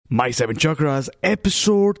My Seven Chakras,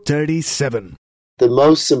 episode 37. The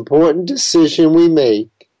most important decision we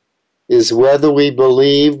make is whether we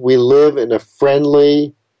believe we live in a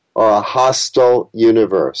friendly or a hostile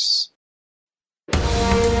universe.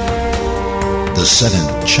 The seven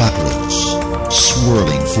chakras,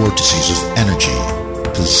 swirling vortices of energy,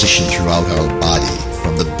 positioned throughout our body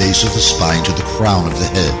from the base of the spine to the crown of the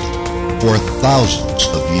head. For thousands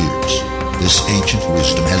of years, this ancient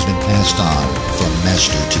wisdom has been passed on from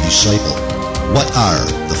master to disciple. What are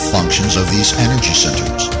the functions of these energy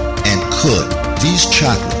centers? And could these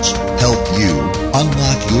chakras help you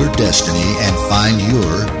unlock your destiny and find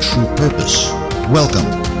your true purpose? Welcome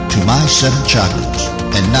to My Seven Chakras.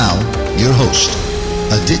 And now, your host,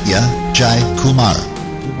 Aditya Jai Kumar.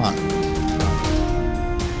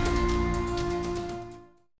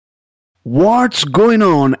 What's going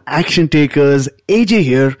on, action takers? AJ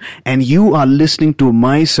here, and you are listening to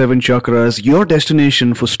My Seven Chakras, your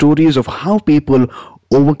destination for stories of how people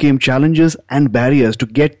overcame challenges and barriers to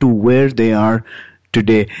get to where they are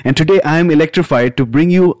today. And today I am electrified to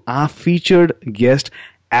bring you our featured guest,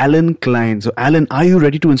 Allen Klein. So Allen, are you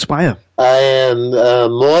ready to inspire? I am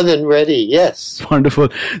more than ready, yes. Wonderful.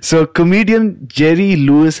 So comedian Jerry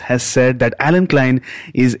Lewis has said that Allen Klein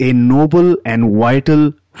is a noble and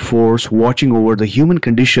vital force watching over the human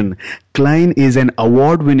condition. Klein is an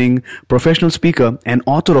award-winning professional speaker and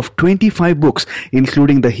author of 25 books,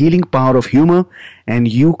 including The Healing Power of Humor and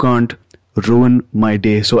You Can't Ruin My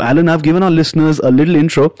Day. So Allen, I've given our listeners a little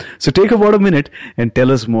intro. So take about a minute and tell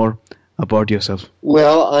us more about yourself.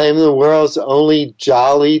 Well, I'm the world's only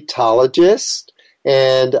jollytologist,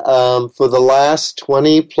 and for the last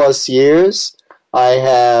 20 plus years, I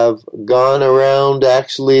have gone around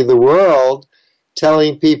actually the world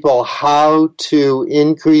telling people how to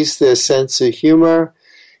increase their sense of humor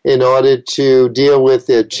in order to deal with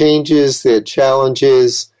their changes, their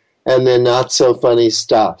challenges, and their not-so-funny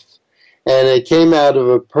stuff. And it came out of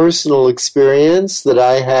a personal experience that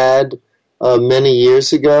I had many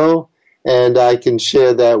years ago, and I can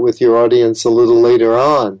share that with your audience a little later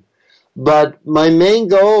on. But my main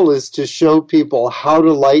goal is to show people how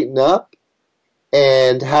to lighten up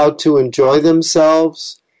and how to enjoy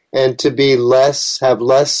themselves and to be have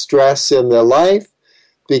less stress in their life,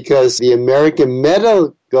 because the American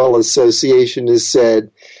Medical Association has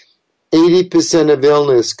said 80% of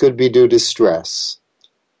illness could be due to stress.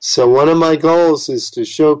 So one of my goals is to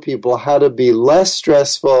show people how to be less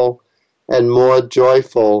stressful and more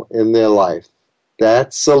joyful in their life.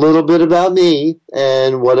 That's a little bit about me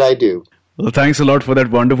and what I do. Well, thanks a lot for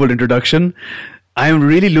that wonderful introduction. I am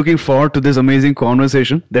really looking forward to this amazing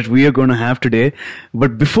conversation that we are going to have today.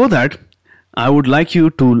 But before that, I would like you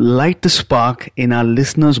to light the spark in our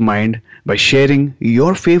listeners' mind by sharing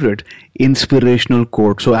your favorite inspirational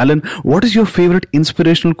quote. So, Allen, what is your favorite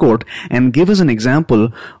inspirational quote? And give us an example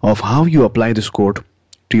of how you apply this quote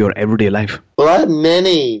to your everyday life. Well, I have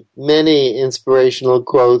many, many inspirational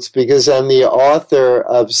quotes because I'm the author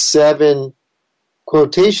of 7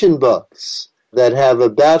 quotation books that have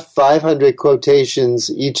about 500 quotations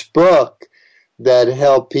each book that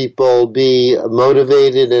help people be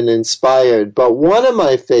motivated and inspired. But one of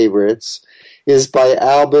my favorites is by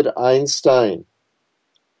Albert Einstein.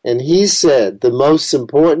 And he said, the most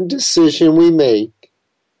important decision we make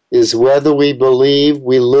is whether we believe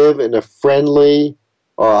we live in a friendly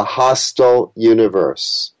or a hostile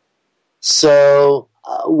universe. So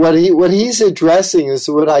what he's addressing is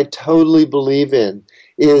what I totally believe in.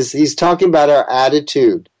 Is he's talking about our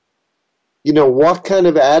attitude. You know, what kind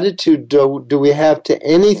of attitude do we have to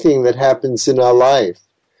anything that happens in our life?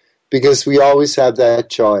 Because we always have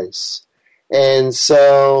that choice. And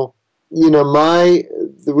so, you know,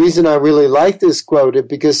 the reason I really like this quote is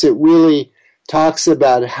because it really talks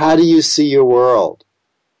about how do you see your world?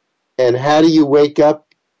 And how do you wake up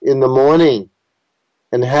in the morning?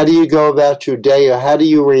 And how do you go about your day? Or how do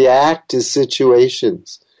you react to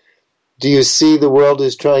situations? Do you see the world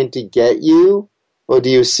as trying to get you? Or do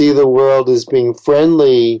you see the world as being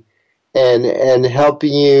friendly and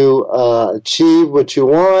helping you achieve what you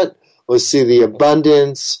want? Or see the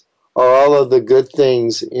abundance or all of the good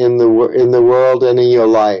things in the world and in your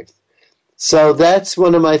life? So that's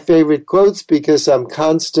one of my favorite quotes because I'm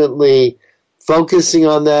constantly focusing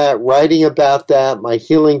on that, writing about that. My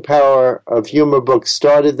Healing Power of Humor book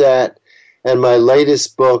started that. And my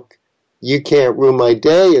latest book, You Can't Ruin My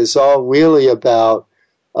Day, is all really about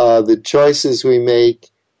the choices we make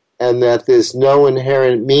and that there's no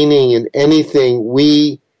inherent meaning in anything.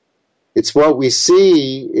 It's what we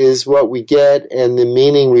see is what we get and the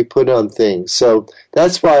meaning we put on things. So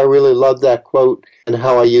that's why I really love that quote and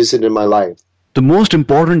how I use it in my life. The most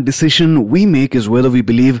important decision we make is whether we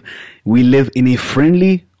believe we live in a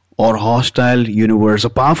friendly or hostile universe. A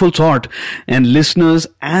powerful thought. And listeners,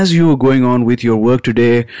 as you are going on with your work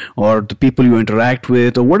today, or the people you interact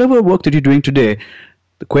with, or whatever work that you're doing today,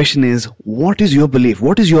 the question is, what is your belief?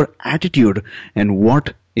 What is your attitude? And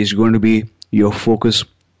what is going to be your focus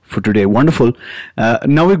for today? Wonderful.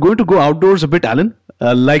 Now we're going to go outdoors a bit, Alan,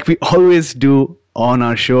 like we always do on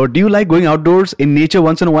our show. Do you like going outdoors in nature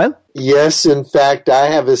once in a while? Yes, in fact, I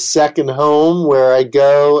have a second home where I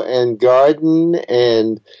go and garden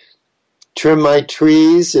and trim my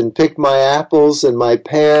trees and pick my apples and my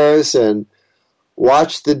pears and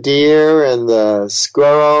watch the deer and the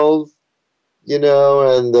squirrel,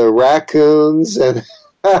 and the raccoons. And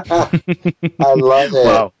I love it.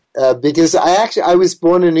 Wow. Because I was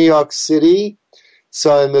born in New York City,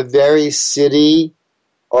 so I'm a very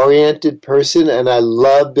city-oriented person, and I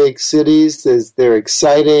love big cities. They're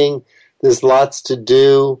exciting. There's lots to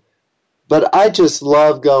do. But I just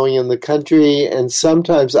love going in the country, and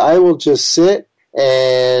sometimes I will just sit,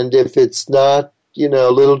 and if it's not,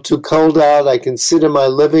 a little too cold out, I can sit in my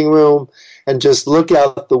living room and just look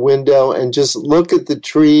out the window and just look at the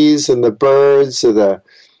trees and the birds or the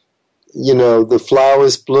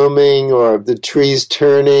flowers blooming or the trees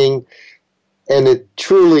turning. And it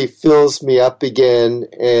truly fills me up again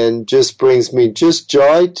and just brings me just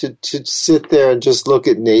joy to sit there and just look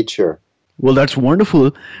at nature. Well, that's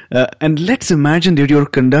wonderful. And let's imagine that you're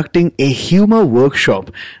conducting a humor workshop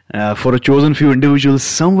for a chosen few individuals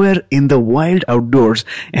somewhere in the wild outdoors.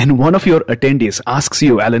 And one of your attendees asks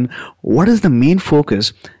you, Alan, what is the main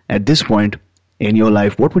focus at this point in your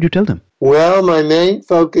life? What would you tell them? Well, my main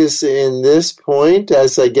focus in this point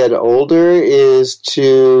as I get older is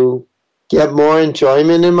to get more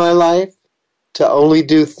enjoyment in my life, to only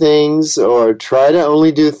do things or try to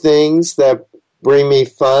only do things that bring me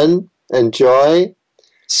fun and joy.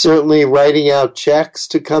 Certainly writing out checks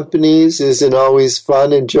to companies isn't always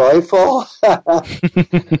fun and joyful.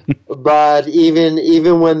 But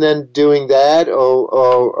even when then doing that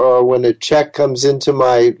or when a check comes into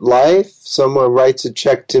my life, someone writes a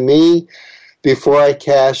check to me, before I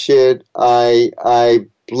cash it, I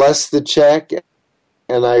bless the check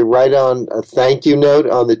and I write on a thank you note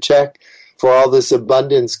on the check for all this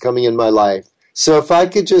abundance coming in my life. So if I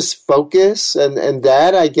could just focus, and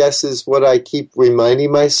that, I guess, is what I keep reminding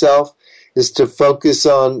myself, is to focus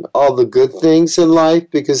on all the good things in life,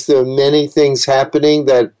 because there are many things happening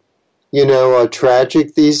that, are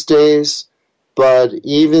tragic these days. But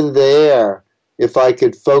even there, if I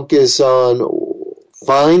could focus on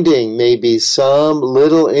finding maybe some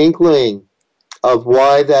little inkling of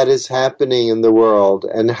why that is happening in the world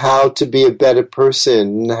and how to be a better person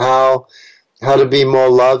and how to be more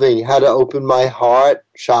loving, how to open my heart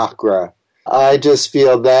chakra. I just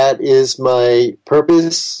feel that is my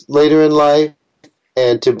purpose later in life,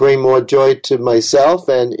 and to bring more joy to myself,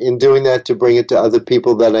 and in doing that, to bring it to other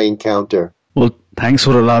people that I encounter. Well, thanks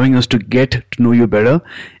for allowing us to get to know you better.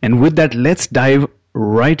 And with that, let's dive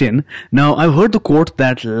right in. Now, I've heard the quote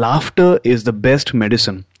that laughter is the best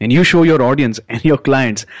medicine, and you show your audience and your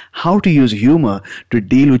clients how to use humor to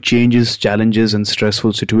deal with changes, challenges, and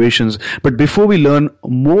stressful situations. But before we learn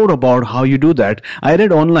more about how you do that, I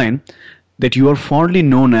read online that you are fondly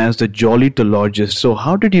known as the Jollytologist. So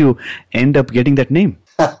how did you end up getting that name?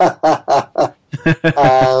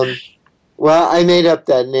 Well, I made up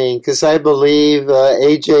that name because I believe,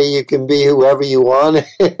 AJ, you can be whoever you want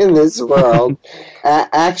in this world.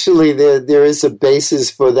 Actually, there is a basis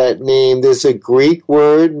for that name. There's a Greek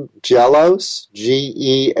word, gelos,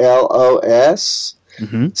 Gelos.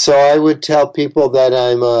 Mm-hmm. So I would tell people that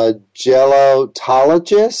I'm a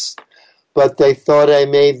Jellotologist, but they thought I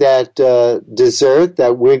made that dessert,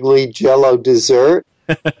 that wiggly Jello dessert.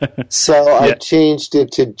 So I changed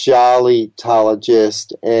it to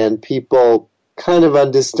Jollytologist, and people kind of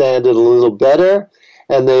understand it a little better.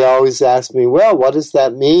 And they always ask me, well, what does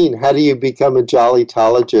that mean? How do you become a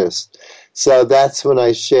Jollytologist? So that's when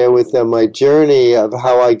I share with them my journey of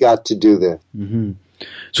how I got to do this. Mm-hmm.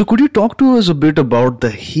 So could you talk to us a bit about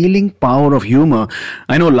the healing power of humor?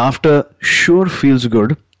 I know laughter sure feels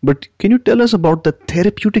good, but can you tell us about the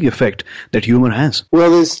therapeutic effect that humor has?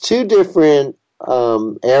 Well, there's two different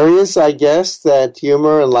areas, I guess, that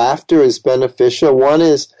humor and laughter is beneficial. One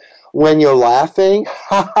is when you're laughing.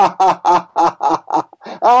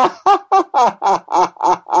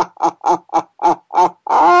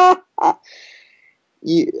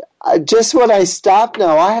 Just when I stop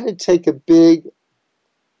now, I had to take a big,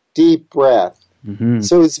 deep breath. Mm-hmm.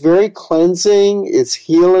 So it's very cleansing, it's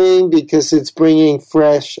healing, because it's bringing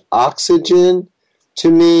fresh oxygen to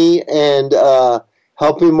me and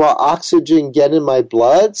helping more oxygen get in my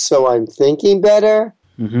blood so I'm thinking better.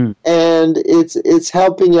 Mm-hmm. And it's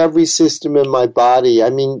helping every system in my body. I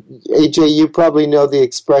mean, AJ, you probably know the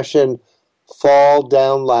expression fall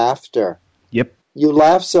down laughter. Yep. You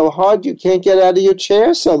laugh so hard you can't get out of your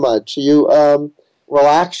chair so much. You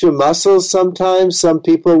relax your muscles sometimes. Some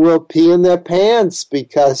people will pee in their pants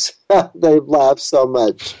because they've laughed so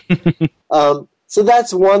much. So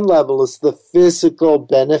that's one level, is the physical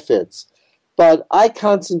benefits. But I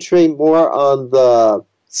concentrate more on the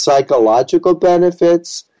psychological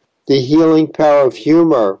benefits, the healing power of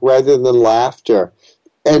humor rather than laughter.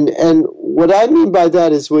 And what I mean by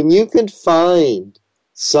that is when you can find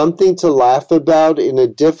something to laugh about in a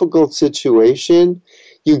difficult situation,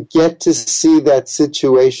 you get to see that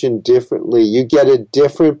situation differently. You get a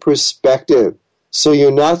different perspective. So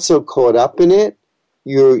you're not so caught up in it.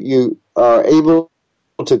 You are able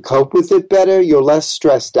to cope with it better. You're less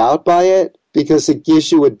stressed out by it because it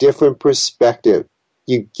gives you a different perspective.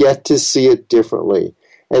 You get to see it differently.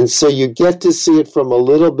 And so you get to see it from a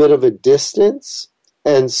little bit of a distance.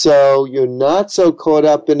 And so you're not so caught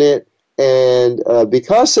up in it. And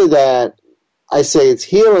because of that, I say it's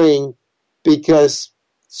healing, because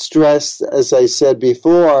stress, as I said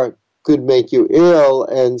before, could make you ill.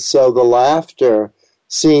 And so the laughter,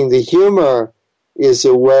 seeing the humor, is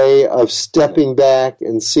a way of stepping back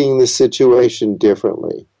and seeing the situation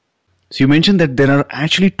differently. So you mentioned that there are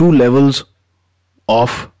actually two levels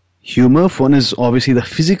of humor. One is obviously the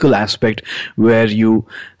physical aspect where you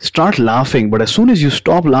start laughing, but as soon as you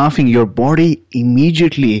stop laughing, your body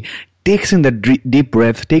immediately takes in that deep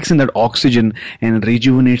breath, takes in that oxygen, and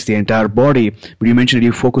rejuvenates the entire body. But you mentioned that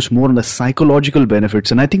you focus more on the psychological benefits,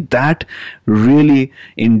 and I think that really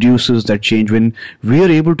induces that change. When we are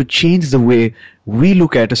able to change the way we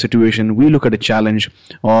look at a situation, we look at a challenge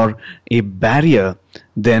or a barrier,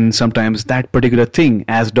 then sometimes that particular thing,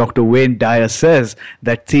 as Dr. Wayne Dyer says,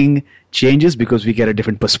 that thing changes because we get a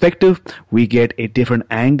different perspective, we get a different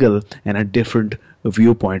angle and a different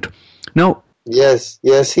viewpoint. Now, Yes.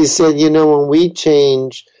 He said, when we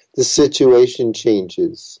change, the situation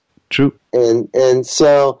changes. True. And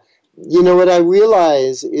so, what I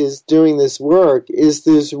realize is doing this work is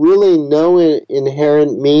there's really no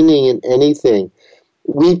inherent meaning in anything.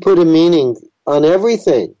 We put a meaning on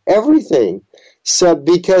everything. So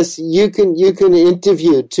because you can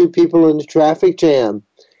interview two people in a traffic jam,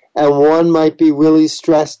 and one might be really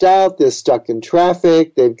stressed out. They're stuck in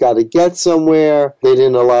traffic. They've got to get somewhere. They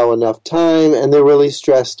didn't allow enough time, and they're really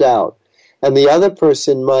stressed out. And the other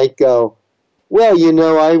person might go, well,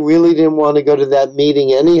 I really didn't want to go to that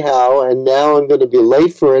meeting anyhow, and now I'm going to be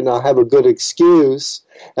late for it, and I'll have a good excuse,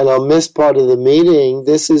 and I'll miss part of the meeting.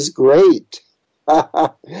 This is great.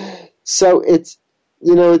 So it's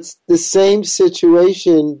the same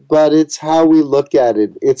situation, but it's how we look at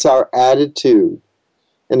it. It's our attitude.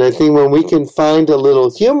 And I think when we can find a little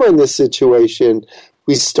humor in the situation,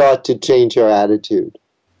 we start to change our attitude.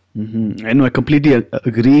 Mm-hmm. I know, I completely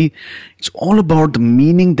agree. It's all about the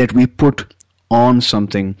meaning that we put on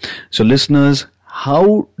something. So listeners,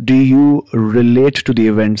 how do you relate to the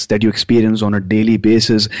events that you experience on a daily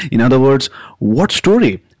basis? In other words, what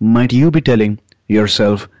story might you be telling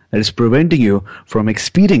yourself that is preventing you from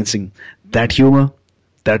experiencing that humor,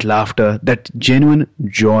 that laughter, that genuine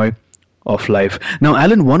joy of life? Now,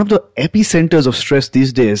 Alan, one of the epicenters of stress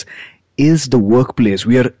these days is the workplace.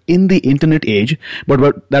 We are in the internet age, but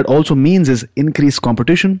what that also means is increased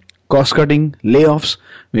competition, cost-cutting, layoffs,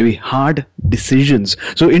 maybe hard decisions.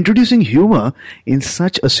 So introducing humor in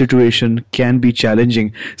such a situation can be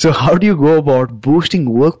challenging. So how do you go about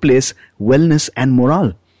boosting workplace wellness and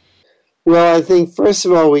morale? Well, I think, first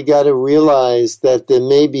of all, we got to realize that there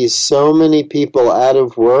may be so many people out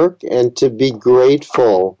of work, and to be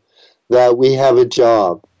grateful that we have a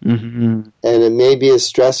job. Mm-hmm. And it may be a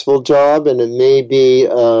stressful job, and it may be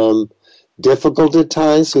difficult at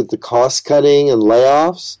times with the cost cutting and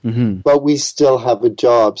layoffs, but we still have a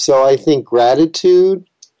job. So I think gratitude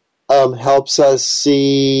helps us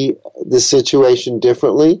see the situation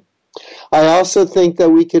differently. I also think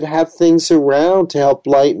that we could have things around to help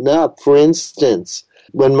lighten up. For instance,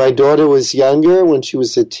 when my daughter was younger, when she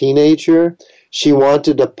was a teenager, she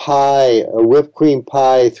wanted a pie, a whipped cream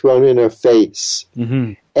pie thrown in her face.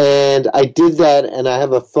 Mm-hmm. And I did that, and I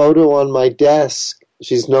have a photo on my desk.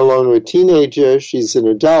 She's no longer a teenager, she's an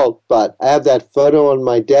adult, but I have that photo on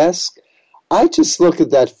my desk. I just look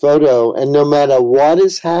at that photo, and no matter what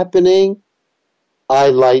is happening, I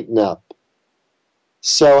lighten up.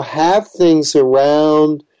 So have things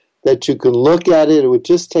around that you can look at it. It would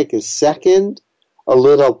just take a second, a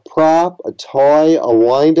little prop, a toy, a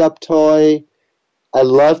wind-up toy, I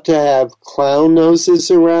love to have clown noses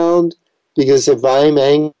around because if I'm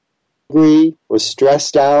angry or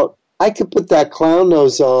stressed out, I could put that clown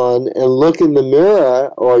nose on and look in the mirror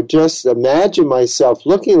or just imagine myself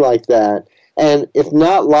looking like that. And if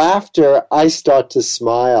not laughter, I start to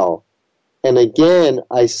smile. And again,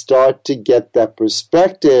 I start to get that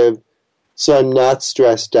perspective so I'm not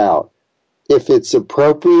stressed out. If it's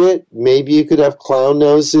appropriate, maybe you could have clown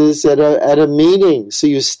noses at a meeting. So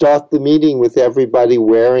you start the meeting with everybody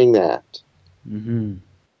wearing that. Mm-hmm.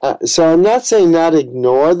 So I'm not saying not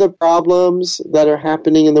ignore the problems that are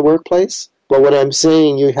happening in the workplace, but what I'm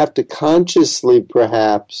saying, you have to consciously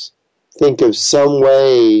perhaps think of some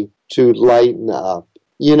way to lighten up.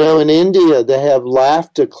 You know, in India, they have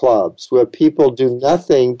laughter clubs where people do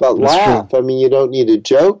nothing but laugh. True. I mean, you don't need a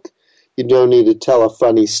joke. You don't need to tell a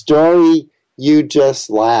funny story. You just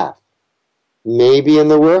laugh. Maybe in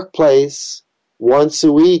the workplace, once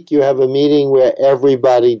a week, you have a meeting where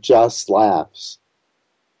everybody just laughs.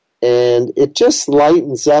 And it just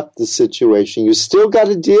lightens up the situation. You still got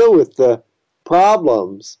to deal with the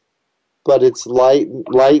problems, but it's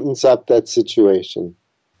lightens up that situation.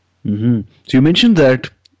 Mm-hmm. So you mentioned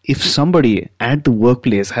that if somebody at the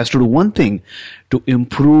workplace has to do one thing to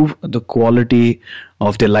improve the quality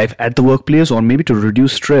of their life at the workplace, or maybe to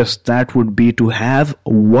reduce stress, that would be to have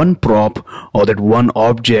one prop or that one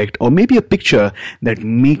object or maybe a picture that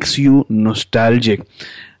makes you nostalgic.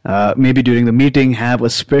 Maybe during the meeting have a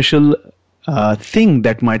special thing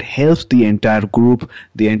that might help the entire group,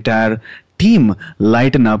 the entire team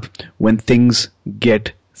lighten up when things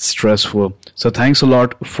get stressful. So thanks a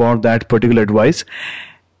lot for that particular advice.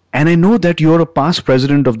 And I know that you're a past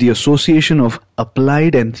president of the Association of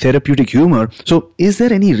Applied and Therapeutic Humor. So is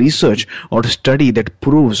there any research or study that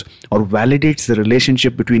proves or validates the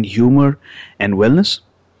relationship between humor and wellness?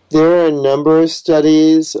 There are a number of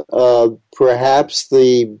studies. Perhaps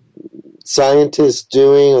the scientist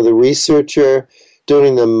doing or the researcher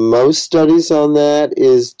doing the most studies on that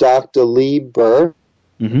is Dr. Lee Berke,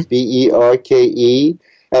 Berke,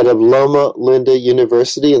 out of Loma Linda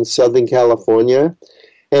University in Southern California.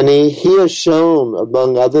 And he has shown,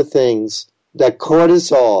 among other things, that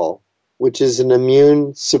cortisol, which is an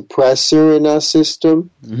immune suppressor in our system,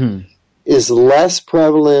 is less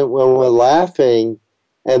prevalent when we're laughing.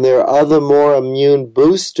 And there are other more immune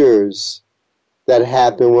boosters that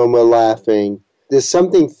happen when we're laughing. There's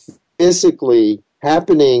something physically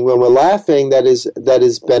happening when we're laughing that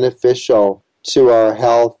is beneficial to our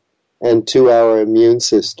health and to our immune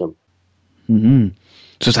system. Mm-hmm.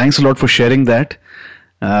 So thanks a lot for sharing that.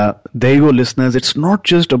 There you go, listeners. It's not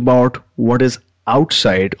just about what is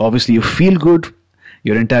outside. Obviously, you feel good.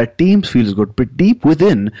 Your entire team feels good. But deep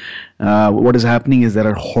within, what is happening is there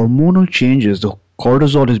are hormonal changes. The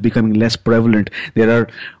cortisol is becoming less prevalent. There are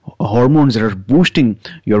hormones that are boosting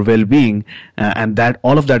your well-being, and that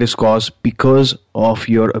all of that is caused because of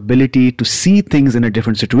your ability to see things in a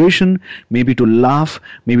different situation, maybe to laugh,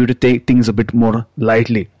 maybe to take things a bit more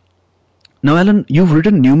lightly. Now, Alan, you've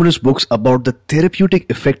written numerous books about the therapeutic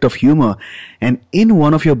effect of humor, and in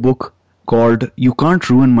one of your books called You Can't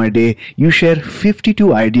Ruin My Day, you share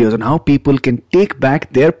 52 ideas on how people can take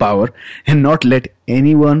back their power and not let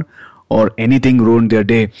anyone or anything ruin their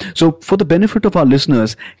day. So, for the benefit of our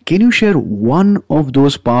listeners, can you share one of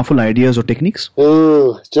those powerful ideas or techniques?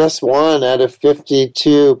 Ooh, just one out of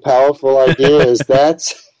 52 powerful ideas.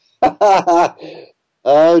 That's,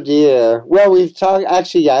 oh dear. Well,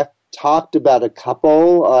 I've talked about a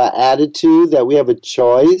couple. Attitude, that we have a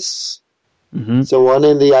choice. Mm-hmm. So one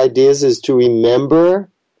of the ideas is to remember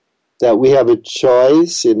that we have a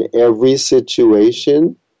choice in every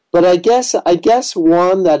situation. But I guess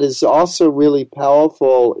one that is also really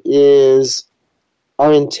powerful is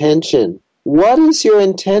our intention. What is your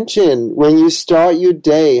intention when you start your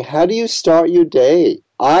day? How do you start your day?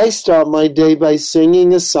 I start my day by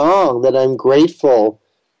singing a song that I'm grateful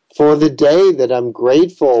for the day, that I'm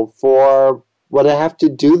grateful for what I have to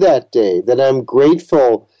do that day, that I'm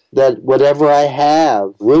grateful that whatever I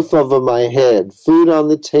have, roof over my head, food on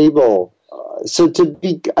the table.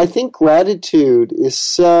 I think gratitude is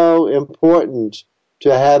so important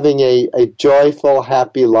to having a joyful,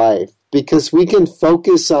 happy life, because we can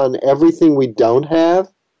focus on everything we don't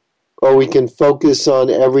have, or we can focus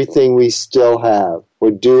on everything we still have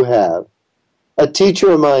or do have. A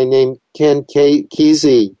teacher of mine named Ken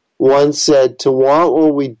Kesey once said, to want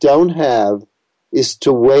what we don't have is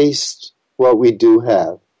to waste what we do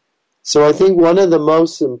have. So I think one of the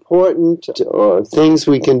most important things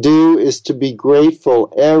we can do is to be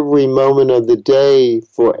grateful every moment of the day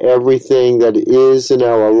for everything that is in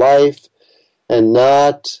our life, and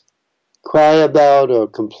not cry about or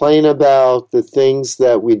complain about the things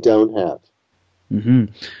that we don't have. Mm-hmm.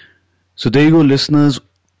 So there you go, listeners.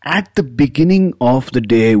 At the beginning of the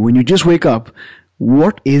day, when you just wake up,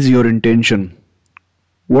 what is your intention?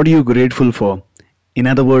 What are you grateful for? In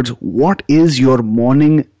other words, what is your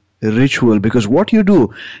morning ritual? Because what you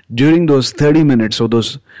do during those 30 minutes or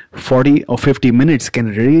those 40 or 50 minutes can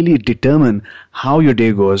really determine how your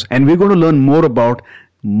day goes. And we're going to learn more about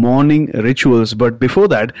morning rituals. But before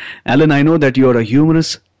that, Alan, I know that you're a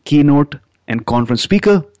humorous, keynote and conference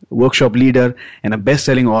speaker, workshop leader, and a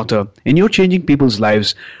best-selling author. And you're changing people's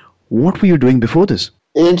lives. What were you doing before this?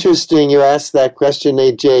 Interesting you asked that question,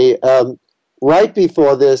 AJ. Right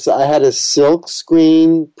before this, I had a silk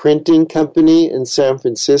screen printing company in San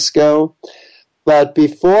Francisco. But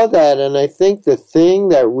before that, and I think the thing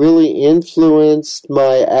that really influenced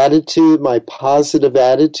my attitude, my positive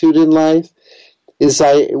attitude in life, is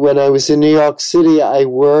when I was in New York City, I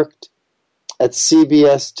worked at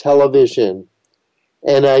CBS Television.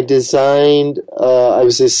 And I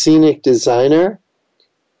was a scenic designer.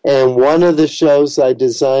 And one of the shows I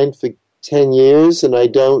designed for 10 years, and I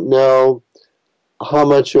don't know how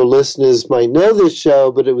much your listeners might know this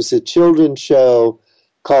show, but it was a children's show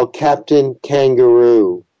called Captain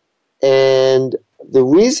Kangaroo. And the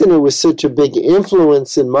reason it was such a big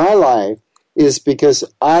influence in my life is because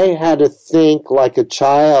I had to think like a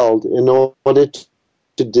child in order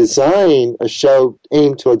to design a show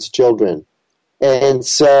aimed towards children. And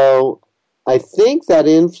so I think that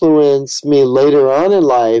influenced me later on in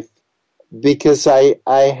life because I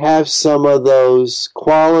have some of those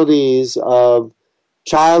qualities of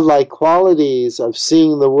childlike qualities of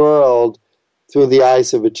seeing the world through the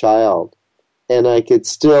eyes of a child. And I could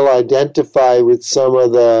still identify with some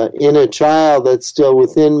of the inner child that's still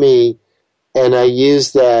within me, and I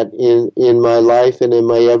use that in my life and in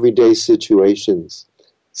my everyday situations.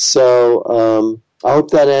 So I hope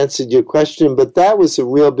that answered your question, but that was a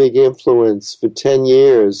real big influence for 10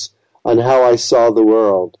 years on how I saw the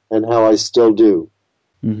world and how I still do.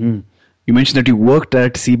 Mm-hmm. You mentioned that you worked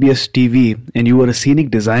at CBS TV and you were a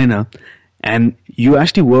scenic designer, and you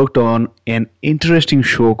actually worked on an interesting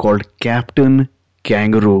show called Captain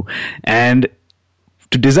Kangaroo. And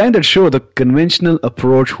to design that show, the conventional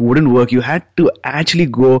approach wouldn't work. You had to actually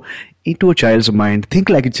go into a child's mind, think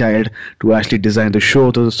like a child to actually design the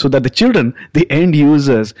show so that the children, the end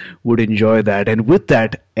users, would enjoy that. And with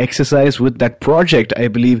that exercise, with that project, I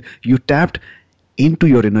believe you tapped into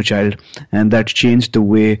your inner child, and that changed the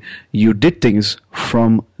way you did things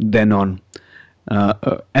from then on.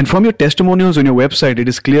 And from your testimonials on your website, it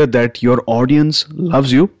is clear that your audience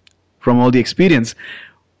loves you from all the experience.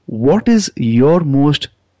 What is your most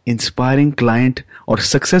inspiring client or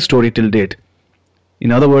success story till date?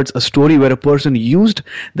 In other words, a story where a person used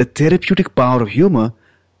the therapeutic power of humor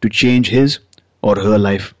to change his or her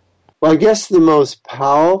life. Well, I guess the most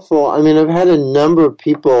powerful, I've had a number of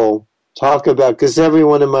people talk about, because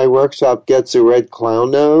everyone in my workshop gets a red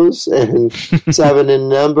clown nose, and so having a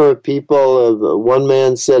number of people, one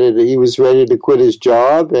man said he was ready to quit his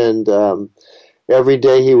job, and every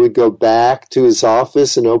day he would go back to his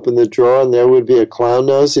office and open the drawer, and there would be a clown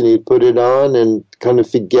nose, and he'd put it on and kind of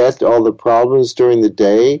forget all the problems during the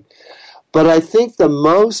day. But I think the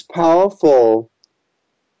most powerful,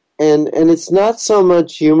 and it's not so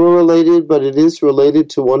much humor related, but it is related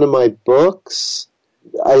to one of my books.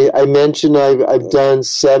 I mentioned I've done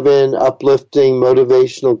 7 uplifting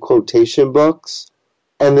motivational quotation books,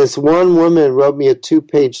 and this one woman wrote me a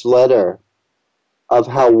 2-page letter of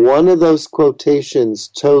how one of those quotations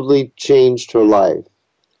totally changed her life.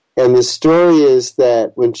 And the story is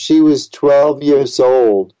that when she was 12 years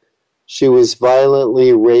old, she was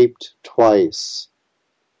violently raped twice.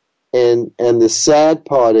 And the sad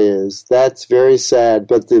part is, that's very sad,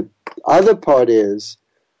 but the other part is,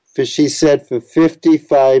 for she said for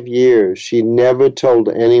 55 years, she never told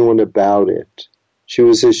anyone about it. She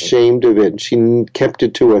was ashamed of it. She kept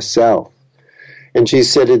it to herself. And she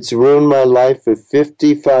said, it's ruined my life for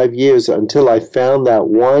 55 years until I found that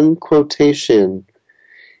one quotation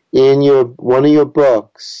in one of your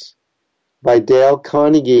books by Dale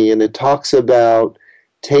Carnegie, and it talks about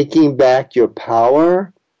taking back your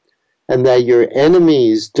power and that your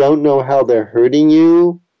enemies don't know how they're hurting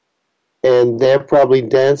you, and they're probably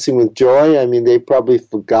dancing with joy. They probably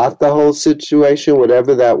forgot the whole situation,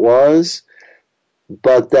 whatever that was,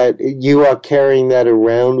 but that you are carrying that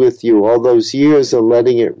around with you all those years and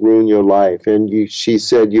letting it ruin your life. And she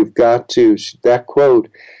said, you've got to, that quote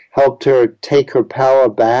helped her take her power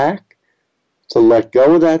back, to let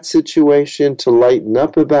go of that situation, to lighten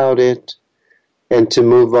up about it, and to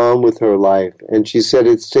move on with her life. And she said,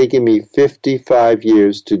 it's taken me 55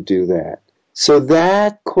 years to do that. So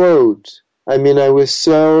that quote, I mean, I was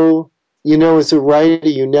so, as a writer,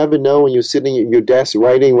 you never know when you're sitting at your desk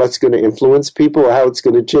writing what's going to influence people or how it's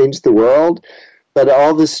going to change the world. But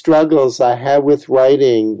all the struggles I had with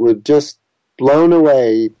writing were just blown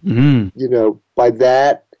away, by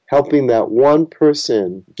that, helping that one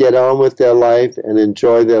person get on with their life and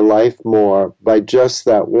enjoy their life more by just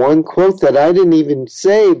that one quote that I didn't even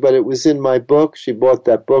say, but it was in my book. She bought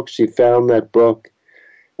that book, she found that book,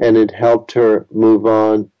 and it helped her move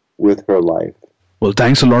on with her life. Well,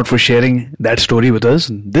 thanks a lot for sharing that story with us.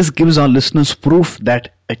 This gives our listeners proof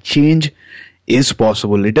that a change is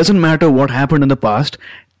possible. It doesn't matter what happened in the past.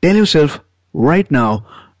 Tell yourself right now,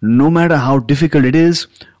 no matter how difficult it is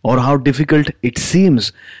or how difficult it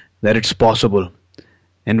seems, that it's possible.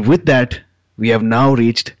 And with that, we have now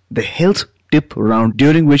reached the health tip round,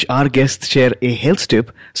 during which our guests share a health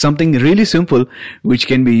tip, something really simple which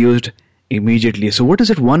can be used immediately. So what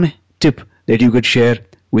is it one tip that you could share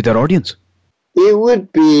with our audience? It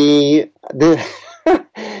would be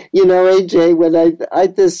AJ,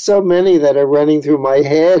 when there's so many that are running through my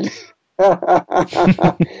head.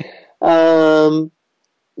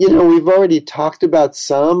 We've already talked about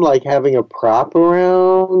some, like having a prop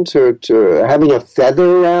around, or to having a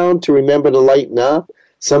feather around to remember to lighten up,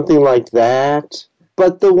 something like that.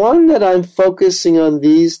 But the one that I'm focusing on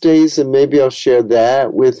these days, and maybe I'll share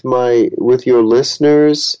that with your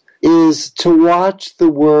listeners, is to watch the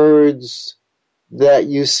words that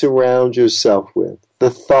you surround yourself with, the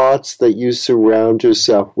thoughts that you surround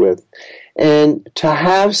yourself with, and to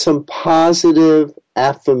have some positive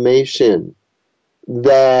affirmation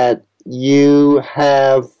that you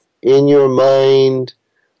have in your mind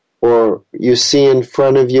or you see in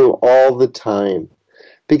front of you all the time.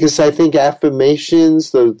 Because I think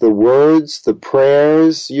affirmations, the words, the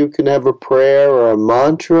prayers, you can have a prayer or a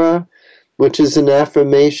mantra, which is an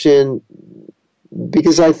affirmation,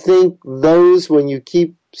 because I think those, when you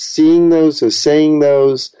keep seeing those or saying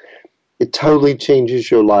those, it totally changes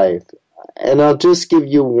your life. And I'll just give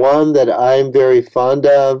you one that I'm very fond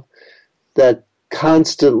of that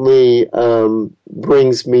constantly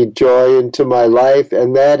brings me joy into my life,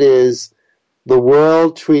 and that is, the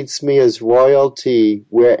world treats me as royalty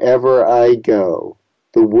wherever I go.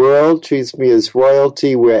 The world treats me as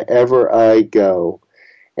royalty wherever I go.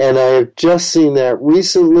 And I have just seen that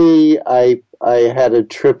recently. I had a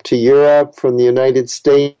trip to Europe from the United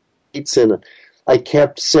States, and I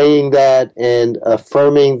kept saying that and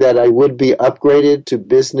affirming that I would be upgraded to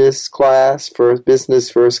business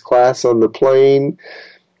first class on the plane.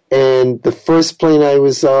 And the first plane I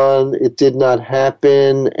was on, it did not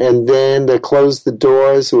happen. And then they closed the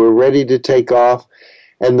doors, we were ready to take off,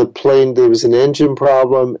 and there was an engine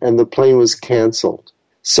problem, and the plane was canceled.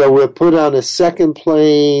 So we're put on a second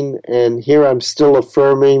plane, and here I'm still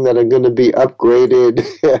affirming that I'm going to be upgraded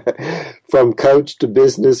from coach to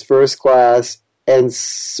business first class. And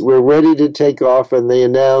we're ready to take off, and they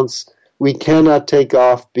announce we cannot take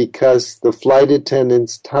off because the flight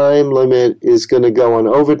attendant's time limit is going to go on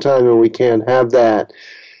overtime, and we can't have that.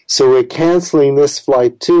 So we're canceling this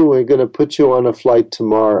flight too. We're going to put you on a flight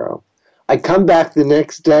tomorrow. I come back the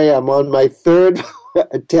next day. I'm on my third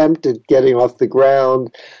attempt at getting off the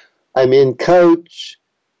ground. I'm in coach.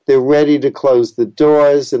 They're ready to close the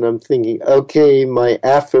doors, and I'm thinking, okay, my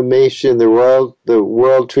affirmation, the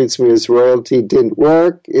world treats me as royalty, didn't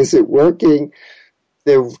work. Is it working?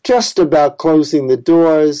 They're just about closing the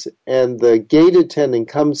doors, and the gate attendant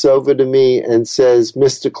comes over to me and says,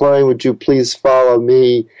 Mr. Klein, would you please follow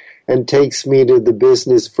me, and takes me to the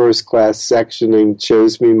business first class section and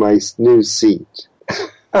shows me my new seat.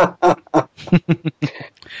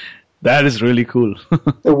 That is really cool.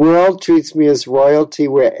 The world treats me as royalty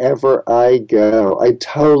wherever I go. I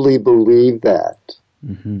totally believe that.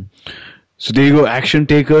 Mm-hmm. So there you go, action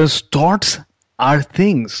takers. Thoughts are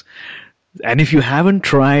things. And if you haven't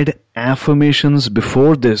tried affirmations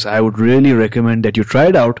before this, I would really recommend that you try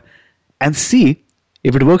it out and see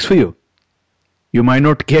if it works for you. You might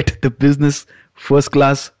not get the business first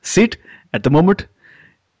class seat at the moment,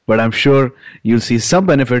 but I'm sure you'll see some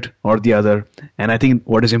benefit or the other. And I think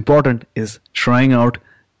what is important is trying out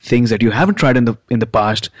things that you haven't tried in the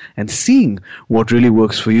past and seeing what really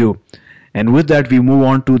works for you. And with that, we move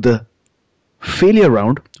on to the failure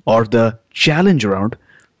round or the challenge round.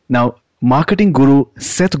 Now, marketing guru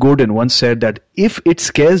Seth Godin once said that if it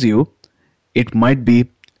scares you, it might be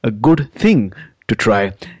a good thing to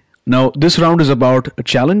try. Now, this round is about a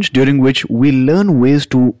challenge during which we learn ways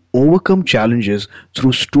to overcome challenges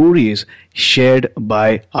through stories shared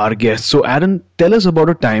by our guests. So, Aaron, tell us about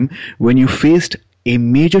a time when you faced a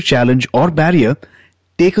major challenge or barrier.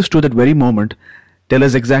 Take us to that very moment. Tell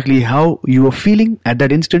us exactly how you were feeling at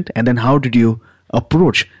that instant, and then how did you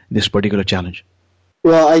approach this particular challenge?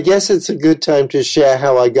 Well, I guess it's a good time to share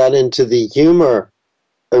how I got into the humor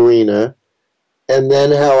arena and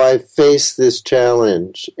then how I faced this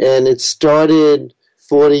challenge. And it started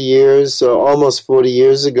 40 years, or almost 40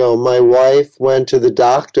 years ago. My wife went to the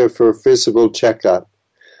doctor for a physical checkup.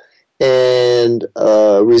 And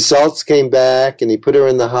results came back, and he put her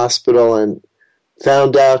in the hospital and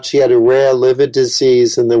found out she had a rare liver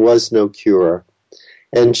disease and there was no cure.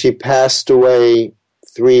 And she passed away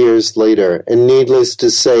 3 years later. And needless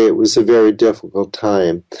to say, it was a very difficult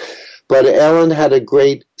time. But Ellen had a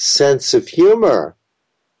great sense of humor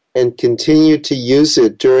and continued to use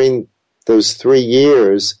it during those 3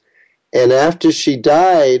 years. And after she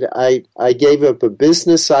died, I gave up a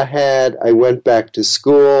business I had. I went back to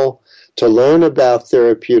school to learn about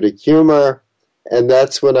therapeutic humor. And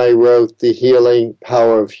that's when I wrote The Healing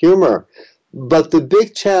Power of Humor. But the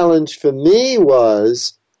big challenge for me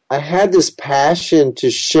was I had this passion to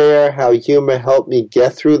share how humor helped me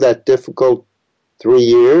get through that difficult 3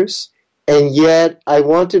 years. And yet I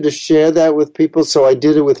wanted to share that with people, so I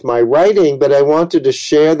did it with my writing, but I wanted to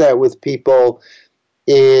share that with people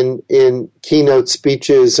in keynote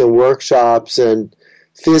speeches and workshops and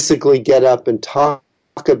physically get up and talk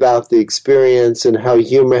about the experience and how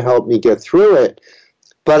humor helped me get through it.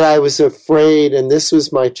 But I was afraid, and this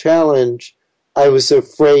was my challenge, I was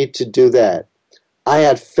afraid to do that. I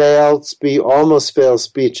had almost failed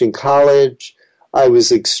speech in college. I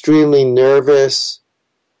was extremely nervous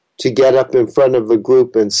to get up in front of a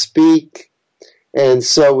group and speak. And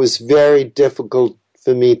so it was very difficult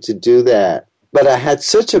for me to do that. But I had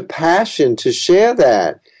such a passion to share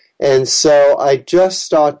that. And so I just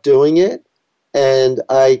started doing it. And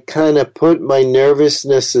I kind of put my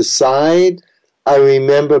nervousness aside. I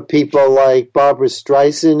remember people like Barbra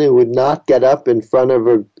Streisand, who would not get up in front of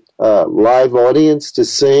a live audience to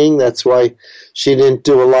sing. That's why she didn't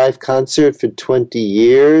do a live concert for 20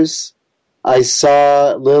 years. I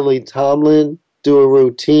saw Lily Tomlin do a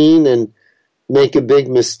routine and make a big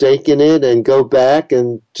mistake in it and go back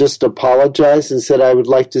and just apologize and said, I would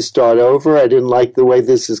like to start over. I didn't like the way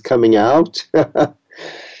this is coming out.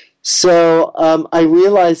 So I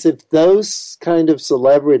realized if those kind of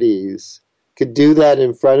celebrities could do that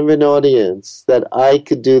in front of an audience, that I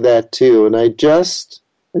could do that too. And I just,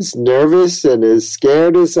 as nervous and as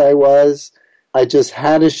scared as I just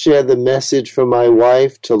had to share the message for my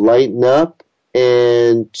wife to lighten up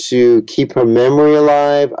and to keep her memory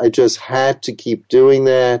alive. I just had to keep doing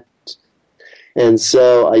that. And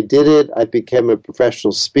so I did it. I became a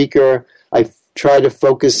professional speaker. I tried to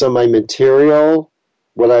focus on my material,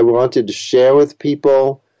 what I wanted to share with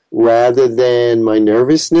people, rather than my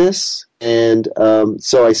nervousness. And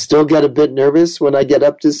so I still get a bit nervous when I get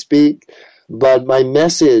up to speak. But my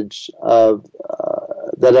message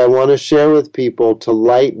that I want to share with people to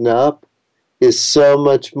lighten up is so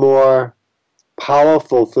much more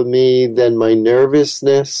powerful for me than my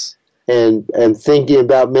nervousness and thinking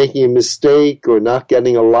about making a mistake or not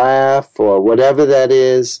getting a laugh or whatever that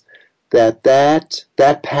is.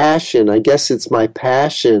 That passion, I guess it's my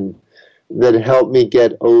passion that helped me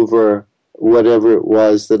get over whatever it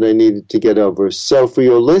was that I needed to get over. So for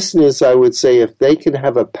your listeners, I would say if they can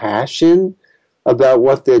have a passion about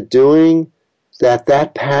what they're doing,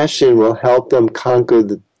 that passion will help them conquer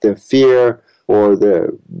their fear or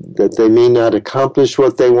that they may not accomplish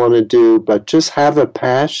what they want to do, but just have a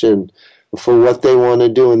passion for what they want to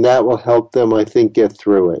do, and that will help them, I think, get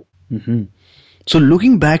through it. Mm-hmm. So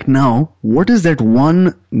looking back now, what is that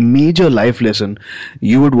one major life lesson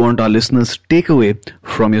you would want our listeners to take away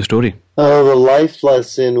from your story? Oh, the life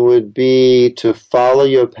lesson would be to follow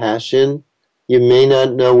your passion. You may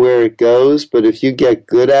not know where it goes, but if you get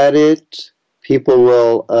good at it, people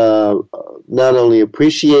will not only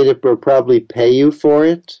appreciate it, but probably pay you for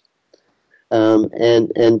it.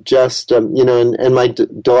 And just I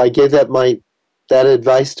gave that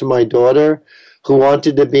advice to my daughter, who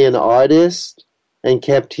wanted to be an artist and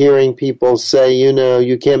kept hearing people say,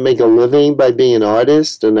 you can't make a living by being an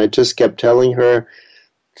artist. And I just kept telling her,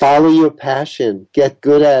 follow your passion, get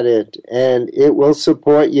good at it, and it will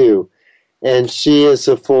support you. And she is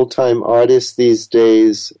a full-time artist these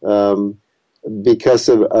days because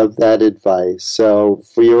of that advice. So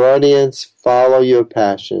for your audience, follow your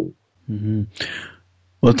passion. Mm-hmm.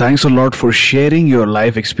 Well, thanks a lot for sharing your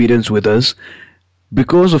life experience with us.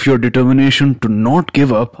 Because of your determination to not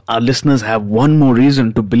give up, our listeners have one more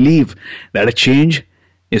reason to believe that a change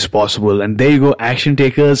is possible. And there you go, action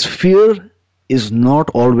takers. Fear is not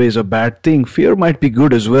always a bad thing. Fear might be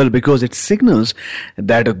good as well because it signals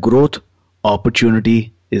that a growth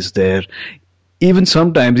opportunity is there. Even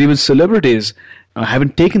sometimes, even celebrities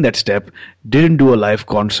haven't taken that step, didn't do a live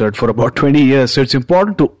concert for about 20 years. So it's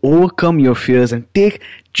important to overcome your fears and take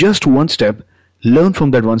just one step, learn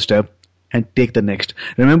from that one step, and take the next.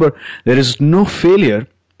 Remember, there is no failure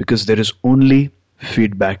because there is only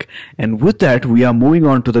feedback. And with that, we are moving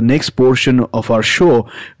on to the next portion of our show,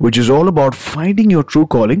 which is all about finding your true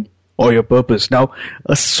calling or your purpose. Now,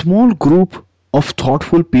 a small group of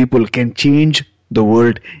thoughtful people can change the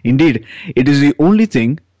world. Indeed, it is the only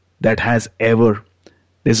thing that has ever.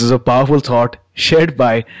 This is a powerful thought shared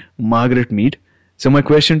by Margaret Mead. So my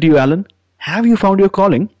question to you, Alan, have you found your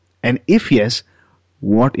calling? And if yes,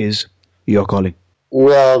 what is your calling?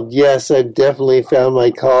 Well, yes, I've definitely found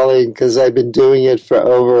my calling because I've been doing it for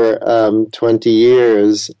over 20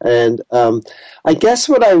 years. And I guess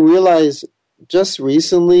what I realized just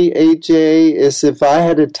recently, AJ, is if I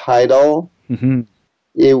had a title,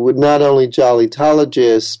 it would not only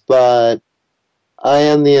Jollytologist, but I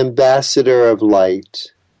am the ambassador of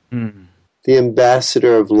light. The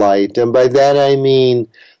ambassador of light. And by that I mean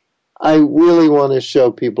I really want to show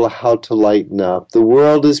people how to lighten up. The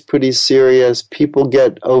world is pretty serious. People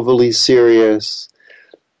get overly serious.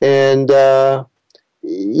 And,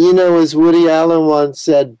 you know, as Woody Allen once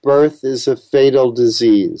said, birth is a fatal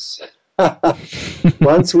disease.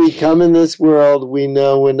 Once we come in this world, we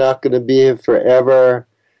know we're not going to be here forever.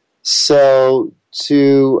 So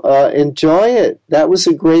to enjoy it. That was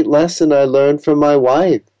a great lesson I learned from my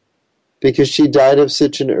wife because she died of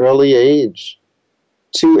such an early age.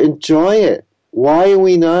 To enjoy it. Why are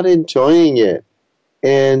we not enjoying it?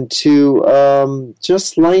 And to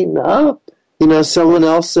just lighten up. You know, someone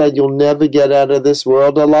else said you'll never get out of this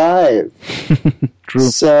world alive. True.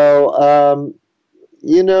 So,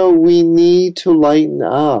 you know, we need to lighten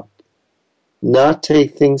up, not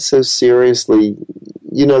take things so seriously.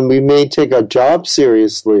 You know, we may take our job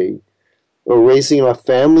seriously or raising our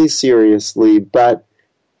family seriously, but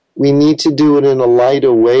we need to do it in a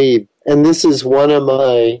lighter way. And this is one of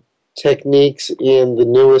my techniques in the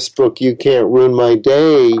newest book, You Can't Ruin My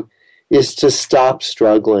Day, is to stop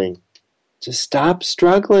struggling. To stop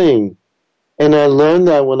struggling. And I learned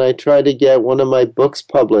that when I tried to get one of my books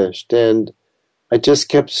published. And I just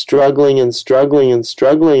kept struggling and struggling and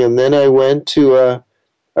struggling. And then I went to a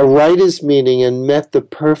writer's meeting and met the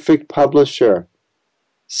perfect publisher.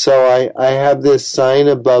 So I have this sign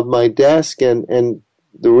above my desk, and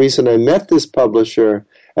the reason I met this publisher,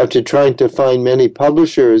 after trying to find many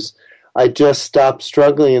publishers, I just stopped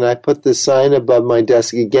struggling and I put the sign above my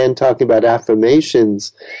desk again talking about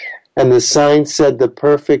affirmations. And the sign said, the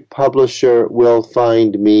perfect publisher will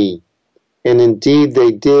find me. And indeed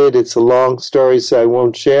they did. It's a long story, so I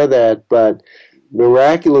won't share that. But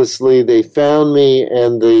miraculously, they found me,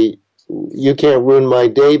 and the You Can't Ruin My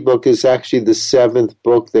Day book is actually the 7th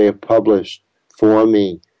book they have published for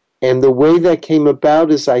me. And the way that came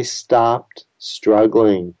about is I stopped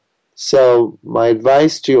struggling. So my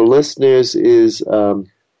advice to your listeners is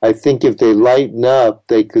I think if they lighten up,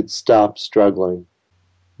 they could stop struggling.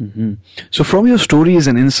 So from your stories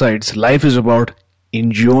and insights, life is about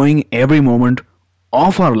enjoying every moment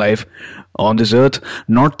of our life on this earth,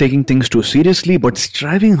 not taking things too seriously, but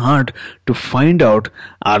striving hard to find out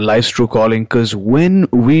our life's true calling. Because when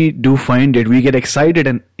we do find it, we get excited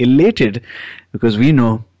and elated because we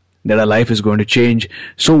know that our life is going to change.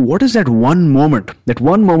 So what is that one moment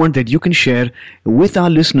that you can share with our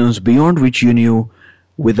listeners beyond which you knew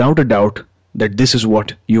without a doubt that this is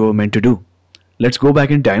what you were meant to do? Let's go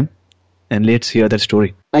back in time and let's hear that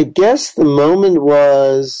story. I guess the moment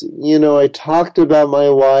was, you know, I talked about my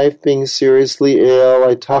wife being seriously ill.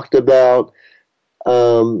 I talked about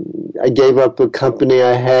I gave up a company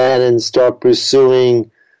I had and started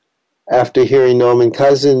pursuing, after hearing Norman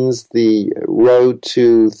Cousins, the road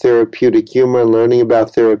to therapeutic humor, and learning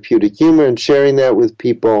about therapeutic humor and sharing that with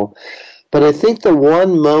people. But I think the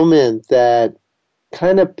one moment that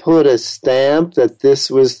kind of put a stamp that this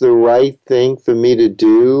was the right thing for me to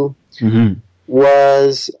do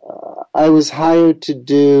was I was hired to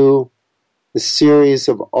do a series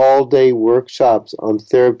of all-day workshops on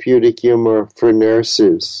therapeutic humor for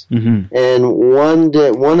nurses. And one day,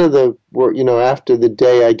 after the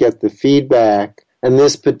day I get the feedback, and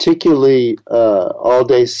this particularly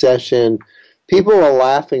all-day session, people were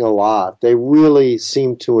laughing a lot. They really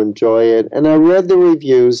seemed to enjoy it. And I read the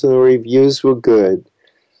reviews, and the reviews were good.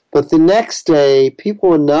 But the next day, people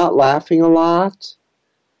were not laughing a lot.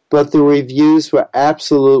 but the reviews were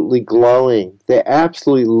absolutely glowing. They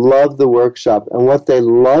absolutely loved the workshop. And what they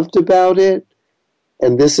loved about it,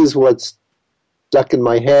 and this is what's stuck in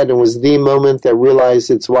my head and was the moment that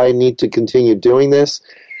realized it's why I need to continue doing this,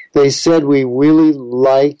 they said, we really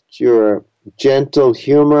liked your gentle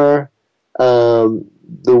humor.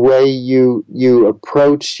 The way you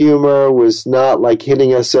approach humor was not like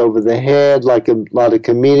hitting us over the head like a lot of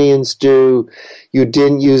comedians do. You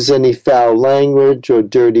didn't use any foul language or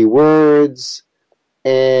dirty words.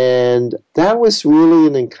 And that was really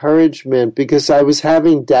an encouragement because I was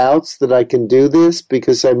having doubts that I can do this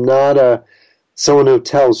because I'm not someone who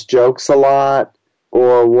tells jokes a lot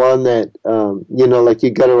or one that, like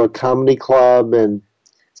you go to a comedy club and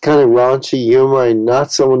kind of raunchy humor. I'm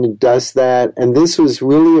not someone who does that. And this was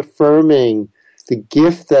really affirming the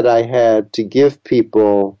gift that I had to give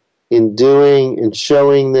people in doing and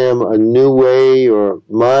showing them a new way or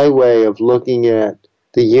my way of looking at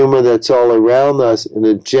the humor that's all around us in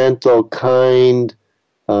a gentle, kind,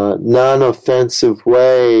 non-offensive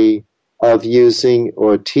way of using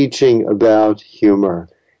or teaching about humor.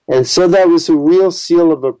 And so that was a real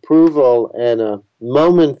seal of approval and a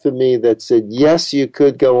moment for me that said, yes, you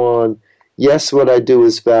could go on. Yes, what I do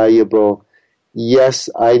is valuable. Yes,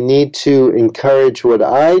 I need to encourage what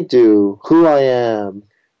I do, who I am,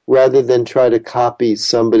 rather than try to copy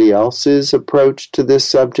somebody else's approach to this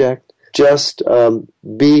subject. Just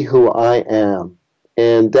be who I am.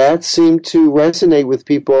 And that seemed to resonate with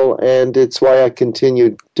people, and it's why I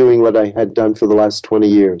continued doing what I had done for the last 20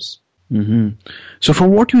 years. Mm-hmm. So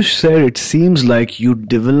from what you said, it seems like you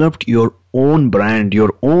developed your own brand,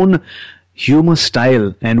 your own humor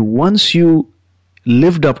style. And once you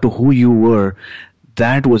lived up to who you were,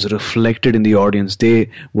 that was reflected in the audience. They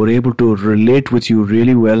were able to relate with you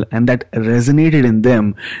really well, and that resonated in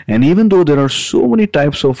them. And even though there are so many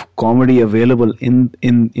types of comedy available in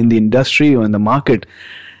the industry or in the market,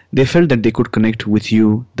 they felt that they could connect with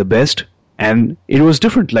you the best. And it was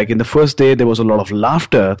different. Like in the first day, there was a lot of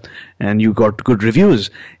laughter and you got good reviews.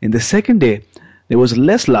 In the second day, there was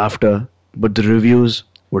less laughter, but the reviews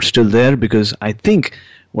were still there because I think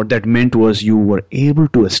what that meant was you were able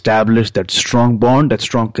to establish that strong bond, that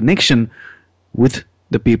strong connection with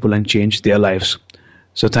the people and change their lives.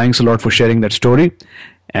 So thanks a lot for sharing that story.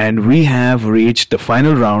 And we have reached the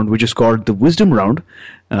final round, which is called the wisdom round.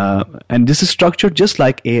 And this is structured just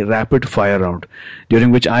like a rapid fire round,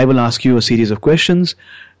 during which I will ask you a series of questions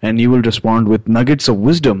and you will respond with nuggets of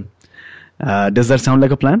wisdom. Does that sound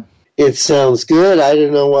like a plan? It sounds good. I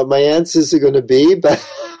don't know what my answers are going to be, but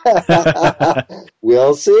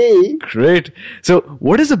we'll see. Great. So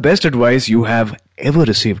what is the best advice you have ever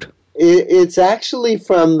received? It's actually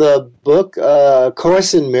from the book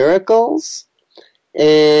Course in Miracles.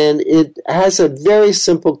 And it has a very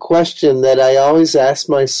simple question that I always ask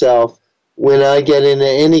myself when I get into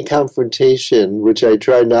any confrontation, which I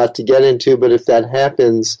try not to get into, but if that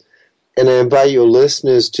happens, and I invite your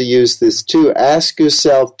listeners to use this too, ask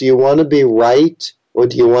yourself, do you want to be right or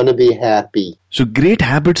do you want to be happy? So great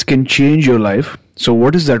habits can change your life. So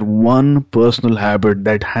what is that one personal habit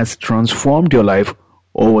that has transformed your life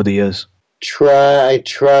over the years? I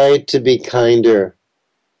try to be kinder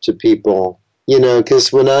to people.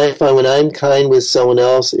 Because when I'm kind with someone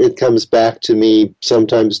else, it comes back to me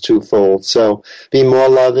sometimes twofold. So be more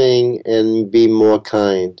loving and be more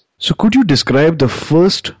kind. So could you describe the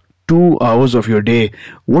first 2 hours of your day?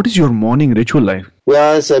 What is your morning ritual like?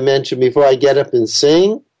 Well, as I mentioned before, I get up and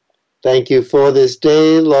sing. Thank you for this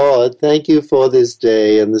day, Lord. Thank you for this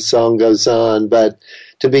day. And the song goes on. But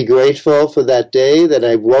to be grateful for that day that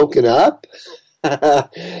I've woken up,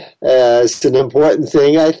 it's an important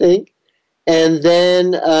thing, I think. And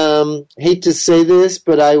then, hate to say this,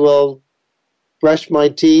 but I will brush my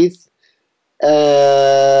teeth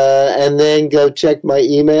and then go check my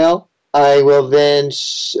email. I will then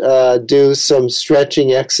do some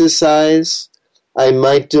stretching exercise. I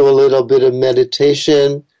might do a little bit of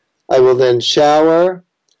meditation. I will then shower.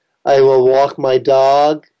 I will walk my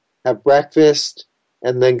dog, have breakfast,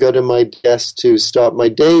 and then go to my desk to start my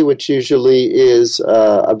day, which usually is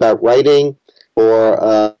about writing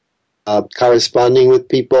or corresponding with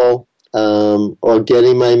people, or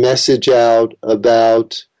getting my message out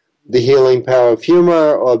about the healing power of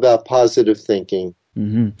humor or about positive thinking.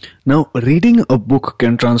 Mm-hmm. Now, reading a book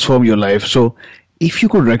can transform your life. So, if you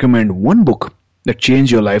could recommend one book that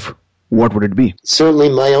changed your life, what would it be? Certainly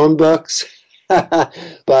my own books, but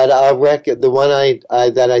I'll the one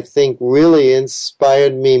that I think really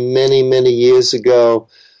inspired me many, many years ago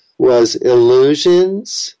was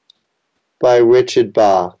Illusions by Richard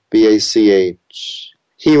Bach, B-A-C-H.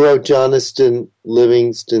 He wrote Jonathan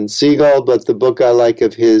Livingston Seagull, but the book I like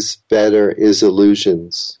of his better is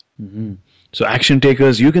Illusions. Mm-hmm. So action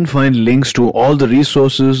takers, you can find links to all the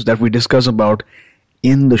resources that we discuss about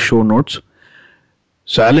in the show notes.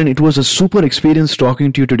 So Alan, it was a super experience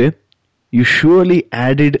talking to you today. You surely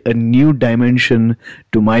added a new dimension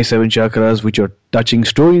to my 7 chakras with your touching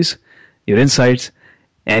stories, your insights,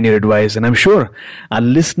 and your advice. And I'm sure our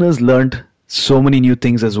listeners learned so many new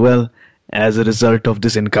things as well as a result of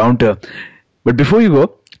this encounter. But before you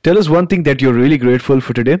go, tell us one thing that you're really grateful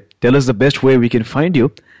for today. Tell us the best way we can find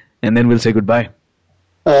you, and then we'll say goodbye.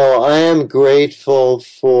 Oh, I am grateful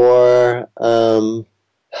for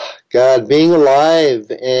God being alive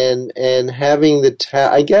and having the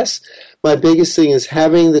I guess my biggest thing is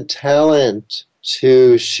having the talent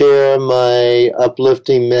to share my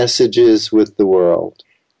uplifting messages with the world.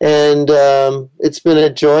 And it's been a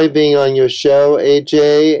joy being on your show,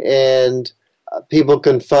 AJ, and people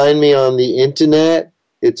can find me on the internet.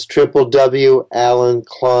 It's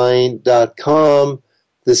www.allenklein.com.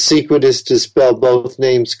 The secret is to spell both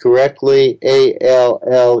names correctly,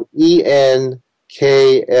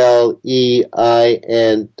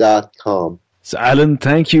 ALLENKLEIN.com. So Alan,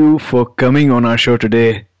 thank you for coming on our show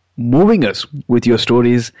today, moving us with your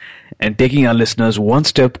stories and taking our listeners one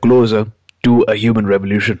step closer to a human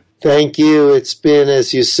revolution. Thank you. It's been,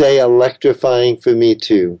 as you say, electrifying for me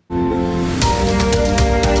too. You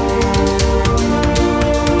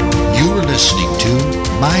were listening to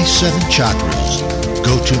My 7 Chakras.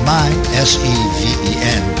 Go to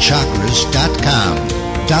mysevenchakras.com.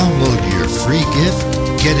 Download your free gift,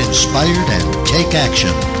 get inspired, and take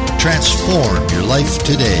action. Transform your life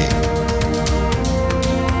today.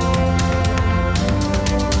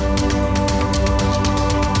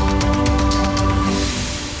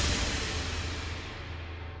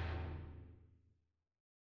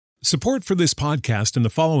 Support for this podcast and the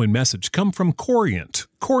following message come from Corient.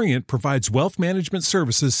 Corient provides wealth management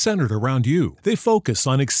services centered around you. They focus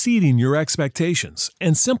on exceeding your expectations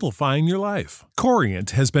and simplifying your life.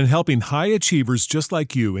 Corient has been helping high achievers just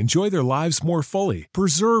like you enjoy their lives more fully,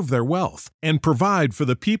 preserve their wealth, and provide for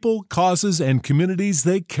the people, causes, and communities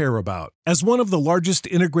they care about. As one of the largest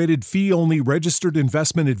integrated fee-only registered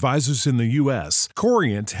investment advisors in the U.S.,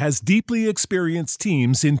 Corient has deeply experienced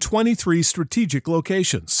teams in 23 strategic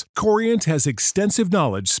locations. Corient has extensive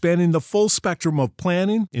knowledge spanning the full spectrum of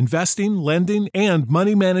planning, investing, lending, and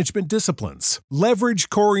money management disciplines. Leverage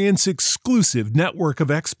Corient's exclusive network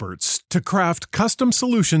of experts to craft custom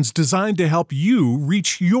solutions designed to help you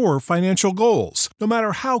reach your financial goals, no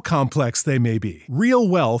matter how complex they may be. Real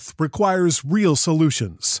wealth requires real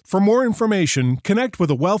solutions. For more information, connect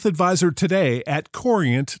with a wealth advisor today at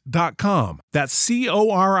Corient.com. That's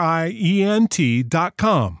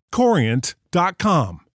Corient.com. Corient.com.